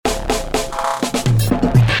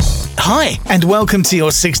Hi, and welcome to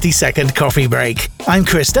your 60-second coffee break. I'm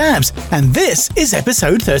Chris Dabbs, and this is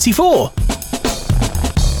episode 34.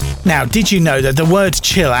 Now, did you know that the word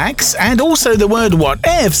chillax and also the word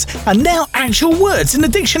whatevs are now actual words in the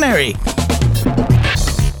dictionary?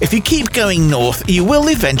 If you keep going north, you will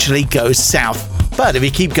eventually go south. But if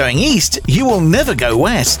you keep going east, you will never go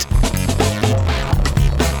west.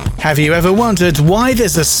 Have you ever wondered why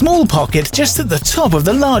there's a small pocket just at the top of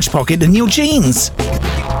the large pocket in your jeans?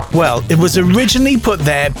 Well, it was originally put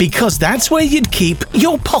there because that's where you'd keep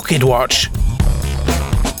your pocket watch.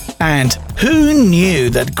 And who knew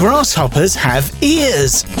that grasshoppers have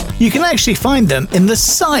ears? You can actually find them in the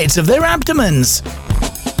sides of their abdomens.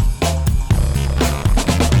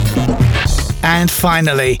 And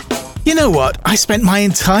finally, you know what? I spent my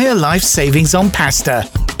entire life savings on pasta.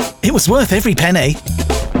 It was worth every penny.